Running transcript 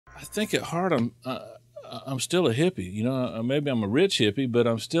I think at heart I'm still a hippie. You know, maybe I'm a rich hippie, but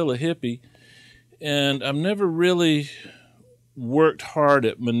I'm still a hippie, and I've never really worked hard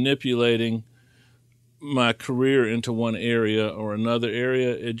at manipulating my career into one area or another area.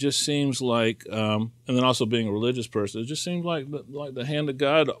 It just seems like, and then also being a religious person, it just seemed like the hand of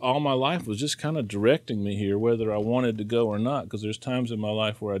God all my life was just kind of directing me here, whether I wanted to go or not. Because there's times in my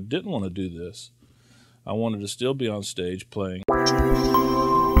life where I didn't want to do this. I wanted to still be on stage playing.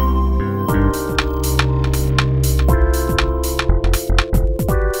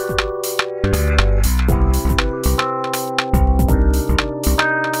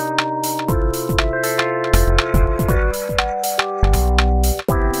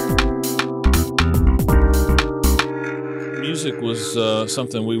 Music was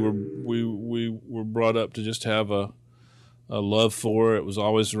something we were brought up to just have a love for. It was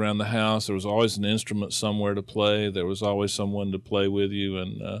always around the house. There was always an instrument somewhere to play. There was always someone to play with you,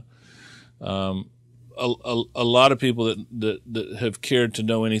 and a lot of people that have cared to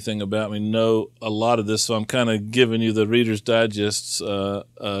know anything about me know a lot of this. So I'm kind of giving you the Reader's Digest's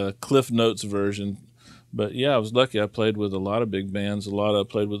Cliff Notes version. But yeah, I was lucky. I played with a lot of big bands. I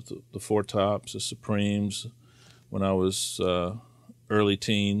played with the Four Tops, the Supremes, when I was early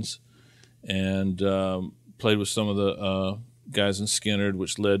teens, and played with some of the guys in Skinner,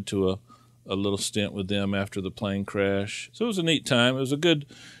 which led to a little stint with them after the plane crash. So it was a neat time. It was a good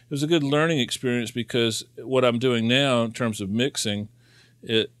learning experience, because what I'm doing now in terms of mixing,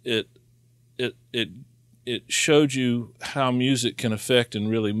 it showed you how music can affect and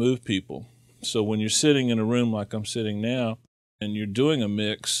really move people. So when you're sitting in a room like I'm sitting now, and you're doing a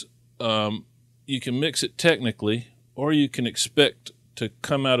mix, you can mix it technically, or you can expect to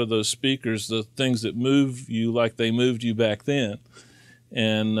come out of those speakers the things that move you like they moved you back then.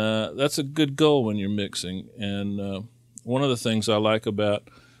 And that's a good goal when you're mixing. And one of the things I like about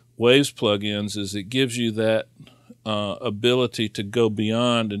Waves plugins is it gives you that ability to go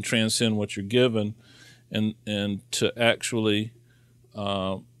beyond and transcend what you're given, and to actually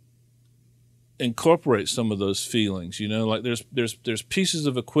incorporate some of those feelings. You know, like there's pieces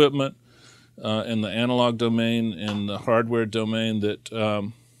of equipment in the analog domain and the hardware domain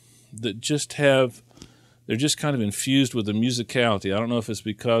that just have, they're just kind of infused with the musicality. I don't know if it's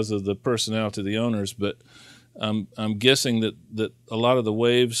because of the personality of the owners, but I'm guessing that a lot of the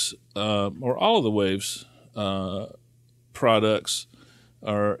Waves, or all of the Waves products,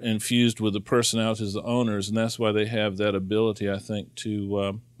 are infused with the personalities of the owners, and that's why they have that ability, I think,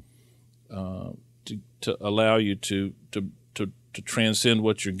 to allow you to transcend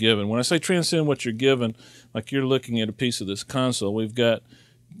what you're given. When I say transcend what you're given, like you're looking at a piece of this console, we've got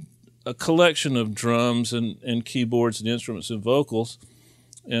a collection of drums and keyboards and instruments and vocals,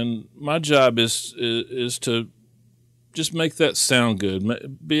 and my job is to just make that sound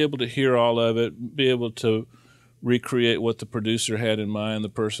good, be able to hear all of it, be able to recreate what the producer had in mind, the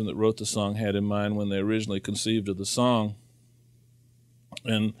person that wrote the song had in mind when they originally conceived of the song.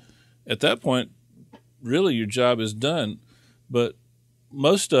 And at that point, really your job is done. But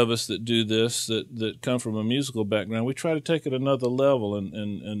most of us that do this, that come from a musical background, we try to take it another level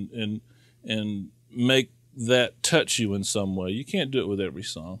and make that touch you in some way. You can't do it with every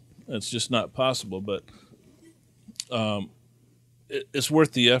song. It's just not possible, but it's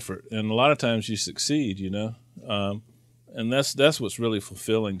worth the effort. And a lot of times you succeed, you know. And that's what's really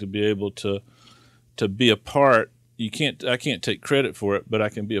fulfilling, to be able to be a part. I can't take credit for it, but I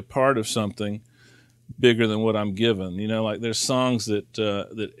can be a part of something bigger than what I'm given. You know, like there's songs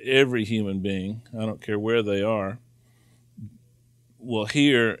that every human being, I don't care where they are, will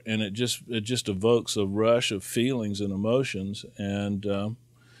hear, and it just evokes a rush of feelings and emotions. And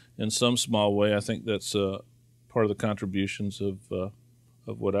in some small way, I think that's part of the contributions of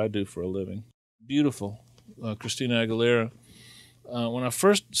what I do for a living. Beautiful, Christina Aguilera. When I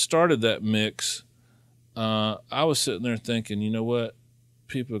first started that mix, I was sitting there thinking, you know what?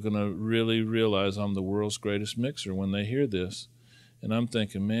 People are going to really realize I'm the world's greatest mixer when they hear this. And I'm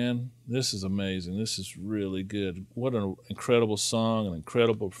thinking, man, this is amazing. This is really good. What an incredible song, an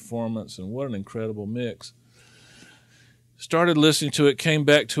incredible performance, and what an incredible mix. Started listening to it, came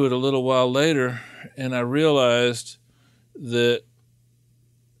back to it a little while later, and I realized that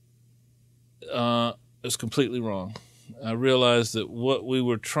it was completely wrong. I realized that what we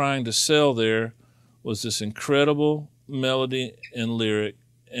were trying to sell there was this incredible melody and lyric,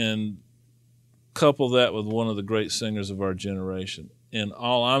 and couple that with one of the great singers of our generation. And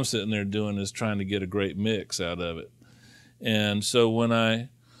all I'm sitting there doing is trying to get a great mix out of it. And so when I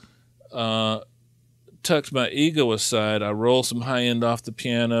tucked my ego aside, I rolled some high end off the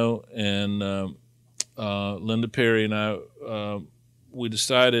piano, and Linda Perry and I we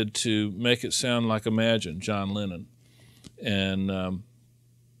decided to make it sound like Imagine, John Lennon. And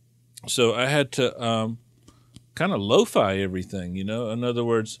so I had to kind of lo-fi everything, you know. In other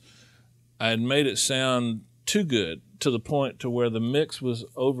words, I had made it sound too good to the point to where the mix was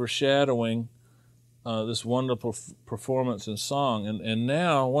overshadowing this wonderful performance and song. And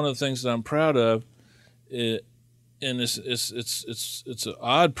now one of the things that I'm proud of, and it's an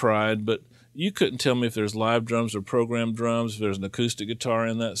odd pride, but you couldn't tell me if there's live drums or programmed drums, if there's an acoustic guitar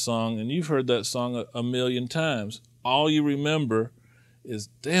in that song, and you've heard that song a million times. All you remember is,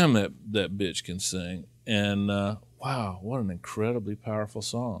 damn, that bitch can sing. And wow, what an incredibly powerful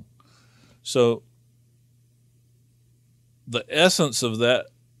song. So the essence of that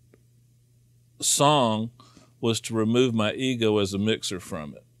song was to remove my ego as a mixer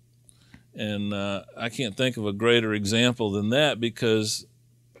from it. And I can't think of a greater example than that, because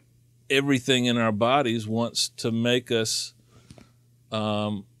everything in our bodies wants to make us,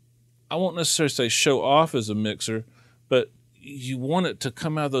 I won't necessarily say show off as a mixer, but you want it to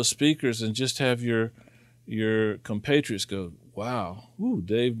come out of those speakers and just have your compatriots go, wow, ooh,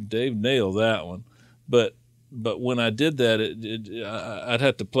 Dave nailed that one. But when I did that, I'd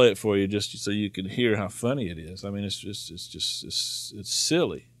have to play it for you just so you can hear how funny it is. I mean, it's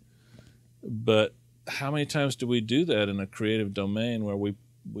silly. But how many times do we do that in a creative domain where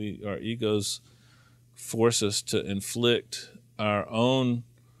our egos force us to inflict our own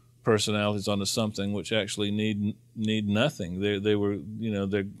personalities onto something which actually need nothing. They were, you know,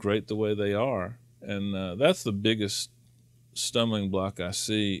 they're great the way they are. And that's the biggest stumbling block I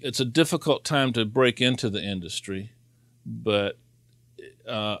see. It's a difficult time to break into the industry, but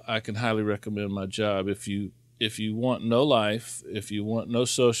I can highly recommend my job. If you want no life, if you want no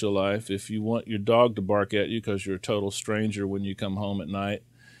social life, if you want your dog to bark at you because you're a total stranger when you come home at night,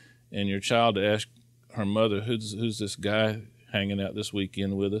 and your child to ask her mother, who's this guy hanging out this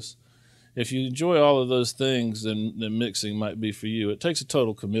weekend with us? If you enjoy all of those things, then mixing might be for you. It takes a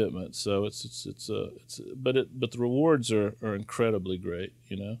total commitment, so but the rewards are incredibly great.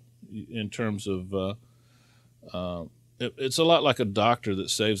 You know, in terms of it's a lot like a doctor that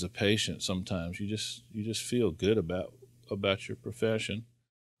saves a patient. Sometimes you just feel good about your profession.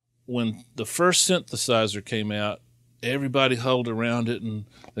 When the first synthesizer came out, everybody huddled around it, and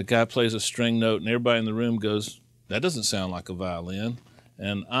the guy plays a string note, and everybody in the room goes, "That doesn't sound like a violin."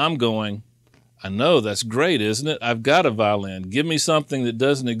 And I'm going, I know, that's great, isn't it? I've got a violin. Give me something that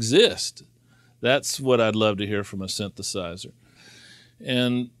doesn't exist. That's what I'd love to hear from a synthesizer.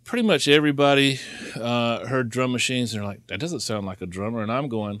 And pretty much everybody heard drum machines, and they're like, that doesn't sound like a drummer. And I'm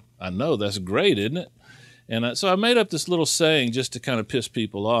going, I know, that's great, isn't it? And so I made up this little saying just to kind of piss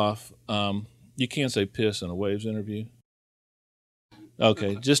people off. You can't say piss in a Waves interview.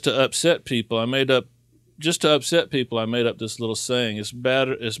 Okay, just to upset people, I made up this little saying: it's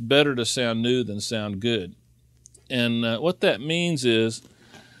better to sound new than sound good. And what that means is,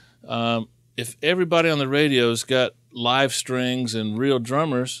 if everybody on the radio's got live strings and real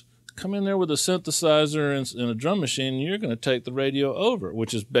drummers, come in there with a synthesizer and a drum machine, and you're going to take the radio over,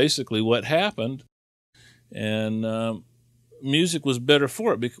 which is basically what happened. And music was better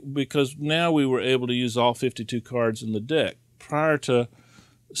for it because now we were able to use all 52 cards in the deck. Prior to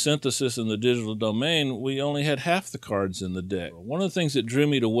synthesis in the digital domain, we only had half the cards in the deck. One of the things that drew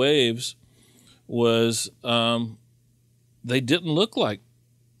me to Waves was they didn't look like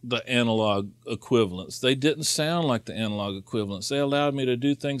the analog equivalents. They didn't sound like the analog equivalents. They allowed me to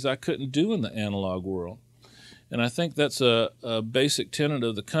do things I couldn't do in the analog world. And I think that's a basic tenet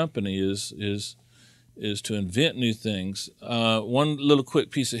of the company is to invent new things. One little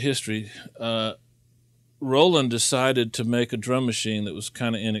quick piece of history. Roland decided to make a drum machine that was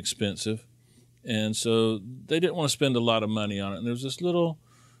kind of inexpensive, and so they didn't want to spend a lot of money on it. And there was this little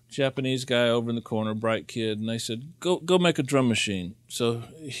Japanese guy over in the corner, bright kid, and they said, go make a drum machine. So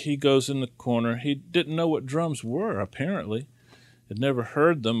he goes in the corner. He didn't know what drums were, apparently. Had never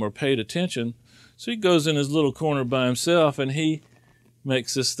heard them or paid attention. So he goes in his little corner by himself, and he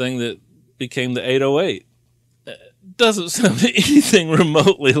makes this thing that became the 808. Doesn't sound anything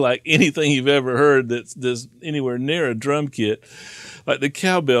remotely like anything you've ever heard that's anywhere near a drum kit. Like the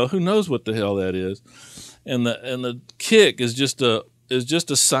cowbell, who knows what the hell that is? And the kick is just a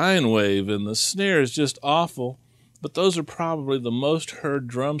sine wave, and the snare is just awful. But those are probably the most heard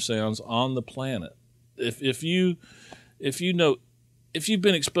drum sounds on the planet. If you've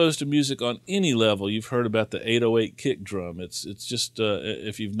been exposed to music on any level, you've heard about the 808 kick drum. It's just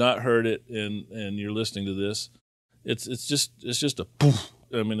if you've not heard it and you're listening to this, it's just a poof.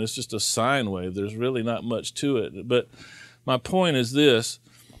 I mean, it's just a sine wave. There's really not much to it. But my point is this: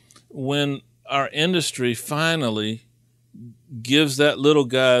 when our industry finally gives that little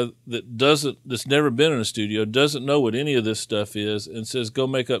guy that's never been in a studio, doesn't know what any of this stuff is, and says, go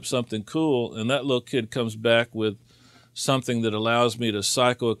make up something cool. And that little kid comes back with something that allows me to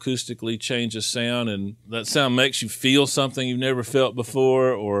psychoacoustically change a sound, and that sound makes you feel something you've never felt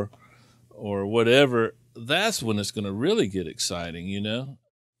before, or whatever. That's when it's going to really get exciting, you know?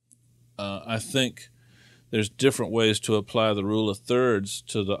 I think there's different ways to apply the rule of thirds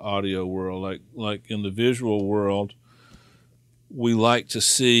to the audio world. Like in the visual world, we like to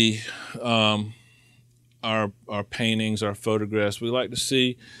see our paintings, our photographs. We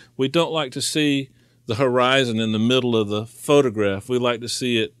don't like to see the horizon in the middle of the photograph. We like to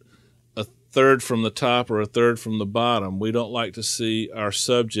see it a third from the top or a third from the bottom. We don't like to see our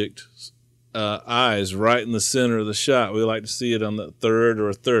subject eyes right in the center of the shot. We like to see it on the third or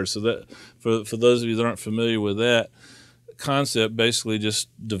a third. So that for those of you that aren't familiar with that concept, basically just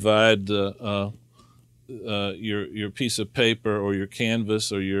divide the your piece of paper or your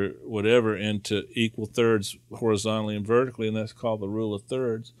canvas or your whatever into equal thirds horizontally and vertically, and that's called the rule of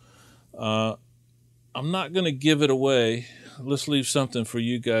thirds. I'm not going to give it away. Let's leave something for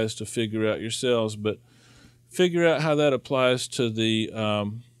you guys to figure out yourselves, but figure out how that applies to the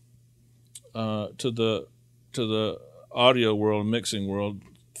audio world, mixing world.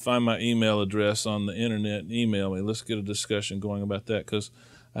 Find my email address on the internet and email me. Let's get a discussion going about that, because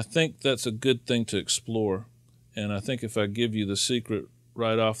I think that's a good thing to explore. And I think if I give you the secret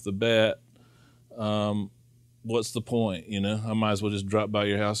right off the bat, what's the point? You know, I might as well just drop by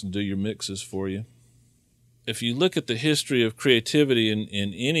your house and do your mixes for you. If you look at the history of creativity in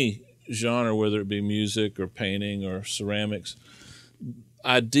any genre, whether it be music or painting or ceramics,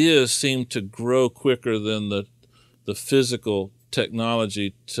 ideas seem to grow quicker than the physical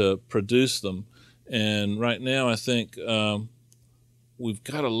technology to produce them. And right now I think we've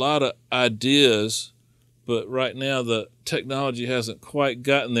got a lot of ideas, but right now the technology hasn't quite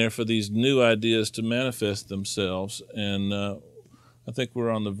gotten there for these new ideas to manifest themselves. And I think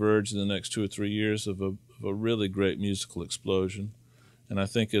we're on the verge in the next 2 or 3 years of a really great musical explosion. And I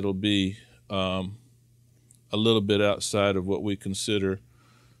think it'll be a little bit outside of what we consider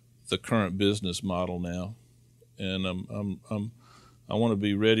the current business model now. And I want to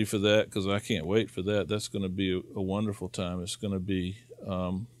be ready for that, because I can't wait for that. That's going to be a wonderful time. It's going to be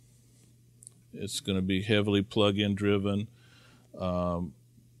heavily plug-in driven, DAW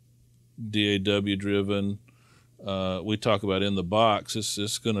driven. We talk about in the box.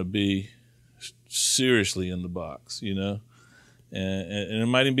 It's going to be seriously in the box, you know, and it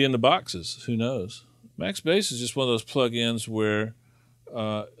might even be in the boxes. Who knows? Max Bass is just one of those plug-ins where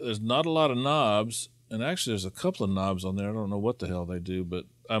there's not a lot of knobs, and actually there's a couple of knobs on there. I don't know what the hell they do, but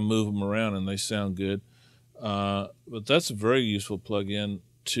I move them around and they sound good. But that's a very useful plug-in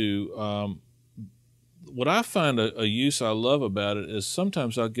to. What I find a use I love about it is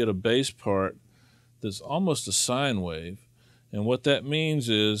sometimes I'll get a bass part that's almost a sine wave. And what that means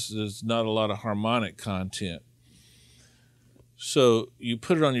is there's not a lot of harmonic content. So you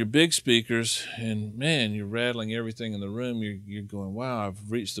put it on your big speakers, and man, you're rattling everything in the room. You're going, wow, I've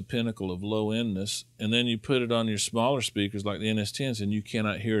reached the pinnacle of low endness. And then you put it on your smaller speakers like the NS10s, and you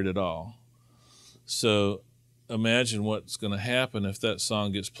cannot hear it at all. So imagine what's going to happen if that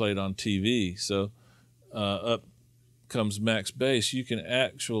song gets played on TV. So up comes Max Bass. You can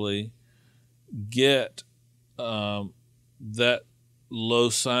actually get that low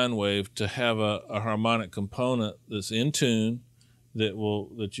sine wave to have a harmonic component that's in tune, that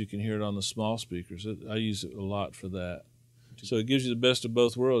you can hear it on the small speakers. I use it a lot for that. So it gives you the best of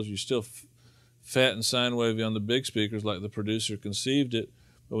both worlds. You're still fat and sine wavy on the big speakers like the producer conceived it,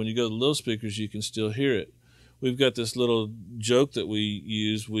 but when you go to the little speakers, you can still hear it. We've got this little joke that we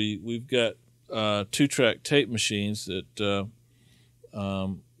use. We've got 2-track tape machines that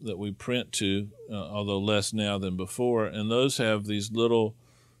we print to, although less now than before, and those have these little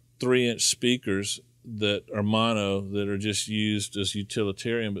 3-inch speakers that are mono, that are just used as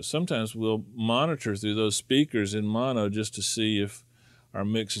utilitarian, but sometimes we'll monitor through those speakers in mono just to see if our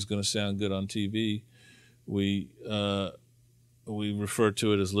mix is going to sound good on TV. We refer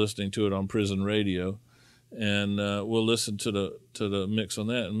to it as listening to it on prison radio, and we'll listen to the mix on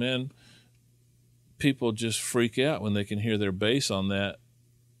that, and man, people just freak out when they can hear their bass on that,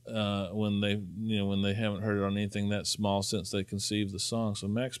 when they haven't heard it on anything that small since they conceived the song. So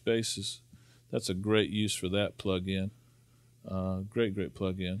Max Bass that's a great use for that plug-in. Great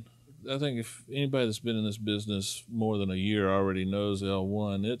plug-in. I think if anybody that's been in this business more than a year already knows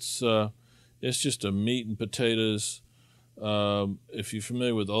L1, it's just a meat and potatoes. If you're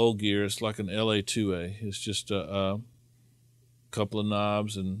familiar with old gear, it's like an LA2A. It's just a couple of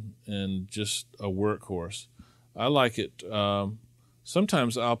knobs and just a workhorse. I like it.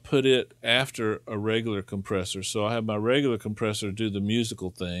 Sometimes I'll put it after a regular compressor. So I have my regular compressor do the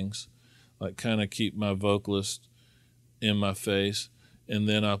musical things, like kind of keep my vocalist in my face. And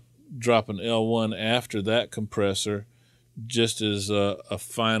then I'll drop an L1 after that compressor just as a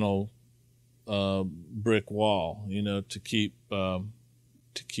final brick wall, to keep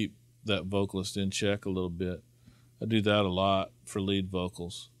that vocalist in check a little bit. I do that a lot for lead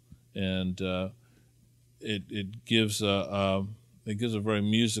vocals, and it gives a very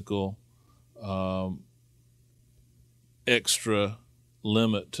musical extra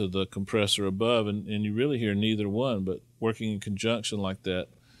limit to the compressor above, and you really hear neither one. But working in conjunction like that,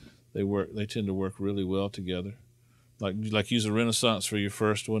 they tend to work really well together. Like use a Renaissance for your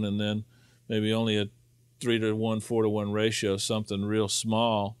first one, and then maybe only a 3-to-1, 4-to-1 ratio, something real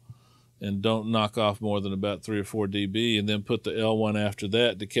small, and don't knock off more than about 3 or 4 dB, and then put the L1 after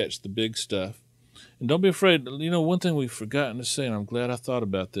that to catch the big stuff. And don't be afraid. One thing we've forgotten to say, and I'm glad I thought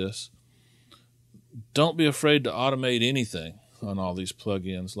about this, don't be afraid to automate anything on all these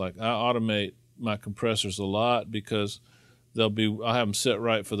plugins. Like I automate my compressors a lot because I'll have them set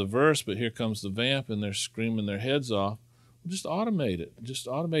right for the verse, but here comes the vamp and they're screaming their heads off. Just automate it. Just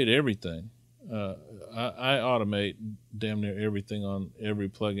automate everything. I automate damn near everything on every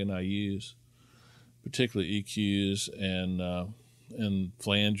plugin I use, particularly EQs and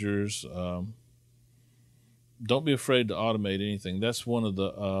flangers. Don't be afraid to automate anything. That's one of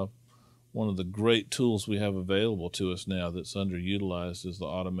the great tools we have available to us now that's underutilized, is the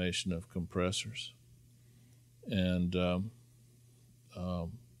automation of compressors. And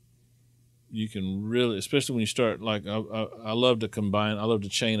you can really, especially when you start, like I love to combine, I love to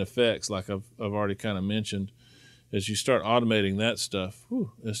chain effects, like I've already kind of mentioned. As you start automating that stuff,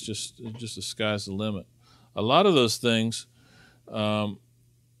 it's just the sky's the limit. A lot of those things, I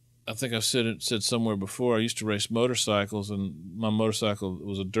think I've said somewhere before, I used to race motorcycles, and my motorcycle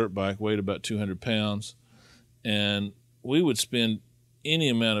was a dirt bike, weighed about 200 pounds, and we would spend any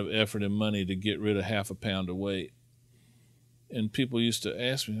amount of effort and money to get rid of half a pound of weight. And people used to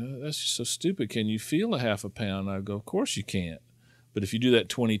ask me, that's just so stupid. Can you feel a half a pound? And I go, of course you can't. But if you do that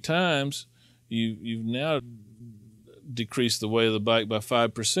 20 times, you've now decreased the weight of the bike by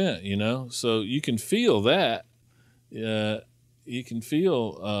 5%, So you can feel that. You can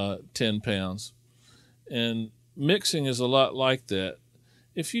feel 10 pounds. And mixing is a lot like that.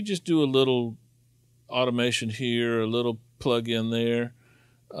 If you just do a little automation here, a little plug in there,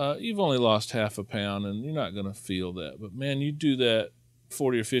 you've only lost half a pound, and you're not going to feel that. But, man, you do that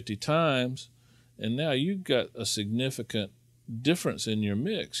 40 or 50 times, and now you've got a significant difference in your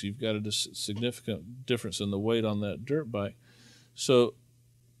mix. You've got a significant difference in the weight on that dirt bike. So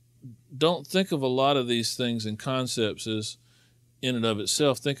don't think of a lot of these things and concepts as in and of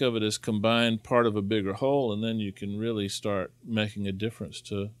itself. Think of it as combined part of a bigger whole, and then you can really start making a difference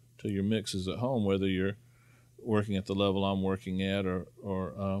to your mixes at home, whether you're working at the level I'm working at, or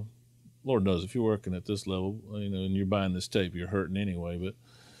Lord knows if you're working at this level, and you're buying this tape, you're hurting anyway.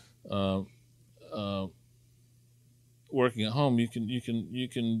 But working at home, you can,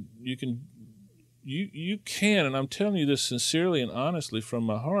 and I'm telling you this sincerely and honestly from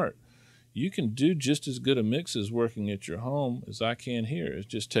my heart, you can do just as good a mixes working at your home as I can here. It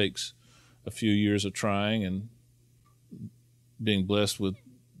just takes a few years of trying and being blessed with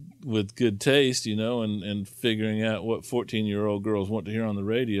good taste, and figuring out what 14-year-old girls want to hear on the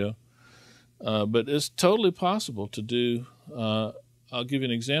radio. But it's totally possible to do. I'll give you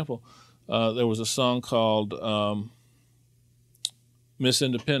an example. There was a song called Miss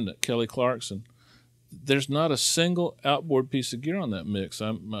Independent, Kelly Clarkson. There's not a single outboard piece of gear on that mix.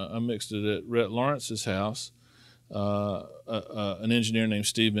 I mixed it at Rhett Lawrence's house. An engineer named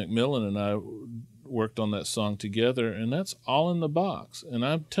Steve McMillan and I worked on that song together, and that's all in the box. And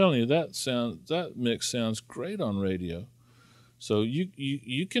I'm telling you, that mix sounds great on radio. So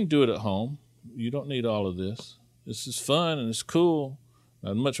you can do it at home. You don't need all of this. This is fun and it's cool.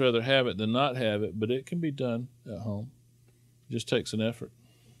 I'd much rather have it than not have it, but it can be done at home. It just takes an effort.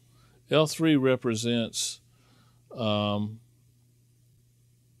 L3 represents a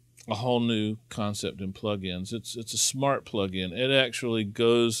whole new concept in plugins. It's a smart plugin. It actually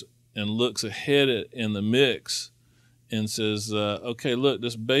goes and looks ahead in the mix and says, okay, look,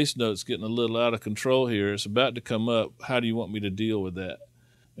 this bass note's getting a little out of control here. It's about to come up. How do you want me to deal with that?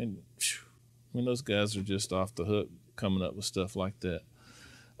 And those guys are just off the hook coming up with stuff like that.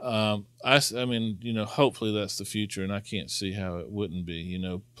 I mean, hopefully that's the future, and I can't see how it wouldn't be.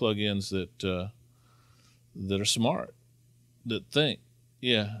 Plugins that are smart, that think.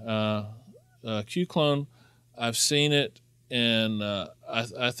 Yeah, Q-Clone, I've seen it, and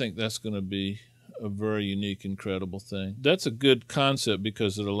I think that's going to be a very unique, incredible thing. That's a good concept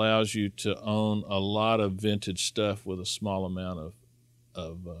because it allows you to own a lot of vintage stuff with a small amount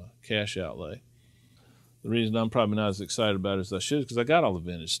of cash outlay. The reason I'm probably not as excited about it as I should is because I got all the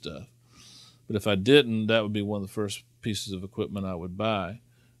vintage stuff. But if I didn't, that would be one of the first pieces of equipment I would buy.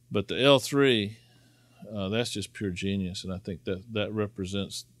 But the L3, that's just pure genius, and I think that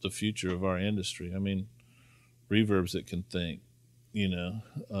represents the future of our industry. I mean, reverbs that can think,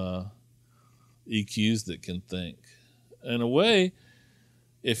 EQs that can think. In a way,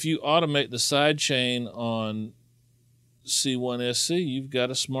 if you automate the side chain on C1SC, you've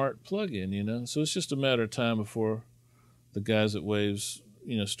got a smart plug-in, So it's just a matter of time before the guys at Waves,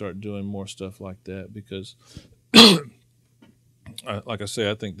 start doing more stuff like that because, like I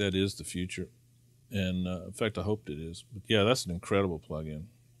say, I think that is the future. And in fact, I hoped it is. But yeah, that's an incredible plug-in.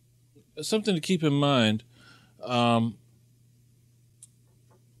 Something to keep in mind,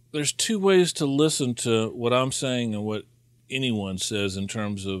 there's two ways to listen to what I'm saying and what anyone says in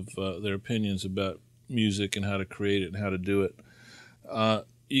terms of their opinions about music and how to create it and how to do it.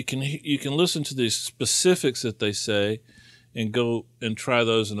 You can listen to the specifics that they say and go and try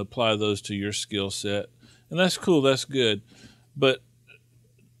those and apply those to your skill set. And that's cool, that's good. But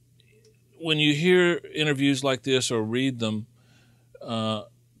when you hear interviews like this or read them,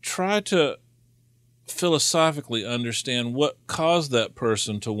 try to philosophically understand what caused that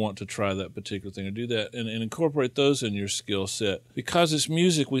person to want to try that particular thing or do that and incorporate those in your skill set. Because it's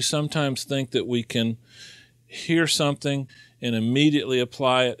music, we sometimes think that we can hear something and immediately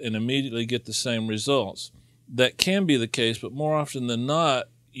apply it and immediately get the same results. That can be the case, but more often than not,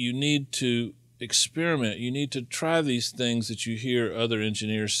 you need to experiment. You need to try these things that you hear other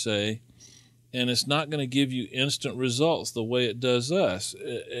engineers say, and it's not going to give you instant results the way it does us.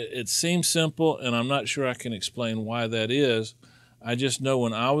 It seems simple, and I'm not sure I can explain why that is. I just know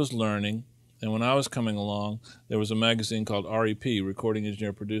when I was learning and when I was coming along, there was a magazine called REP, Recording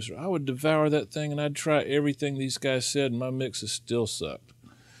Engineer Producer. I would devour that thing, and I'd try everything these guys said, and my mixes still sucked.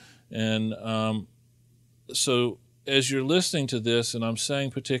 And so as you're listening to this and I'm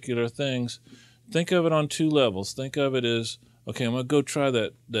saying particular things, think of it on two levels. Think of it as, okay, I'm going to go try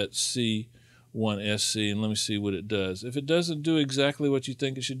that C1SC and let me see what it does. If it doesn't do exactly what you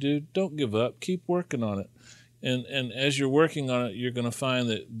think it should do, don't give up. Keep working on it. And as you're working on it, you're going to find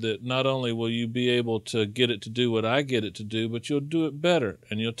that not only will you be able to get it to do what I get it to do, but you'll do it better,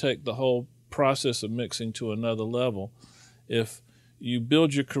 and you'll take the whole process of mixing to another level. If you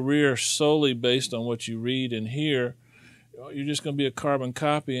build your career solely based on what you read and hear, you're just going to be a carbon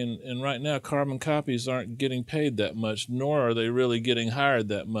copy, and right now carbon copies aren't getting paid that much, nor are they really getting hired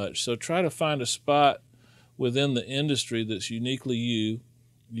that much. So try to find a spot within the industry that's uniquely you,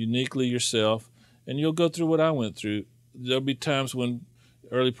 uniquely yourself, and you'll go through what I went through. There'll be times when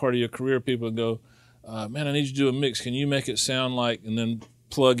early part of your career people go, man, I need you to do a mix. Can you make it sound like, and then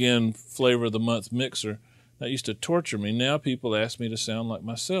plug in flavor of the month mixer. That used to torture me. Now people ask me to sound like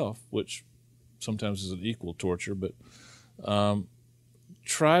myself, which sometimes is an equal torture, but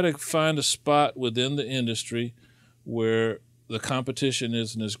try to find a spot within the industry where the competition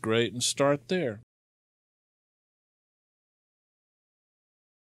isn't as great and start there.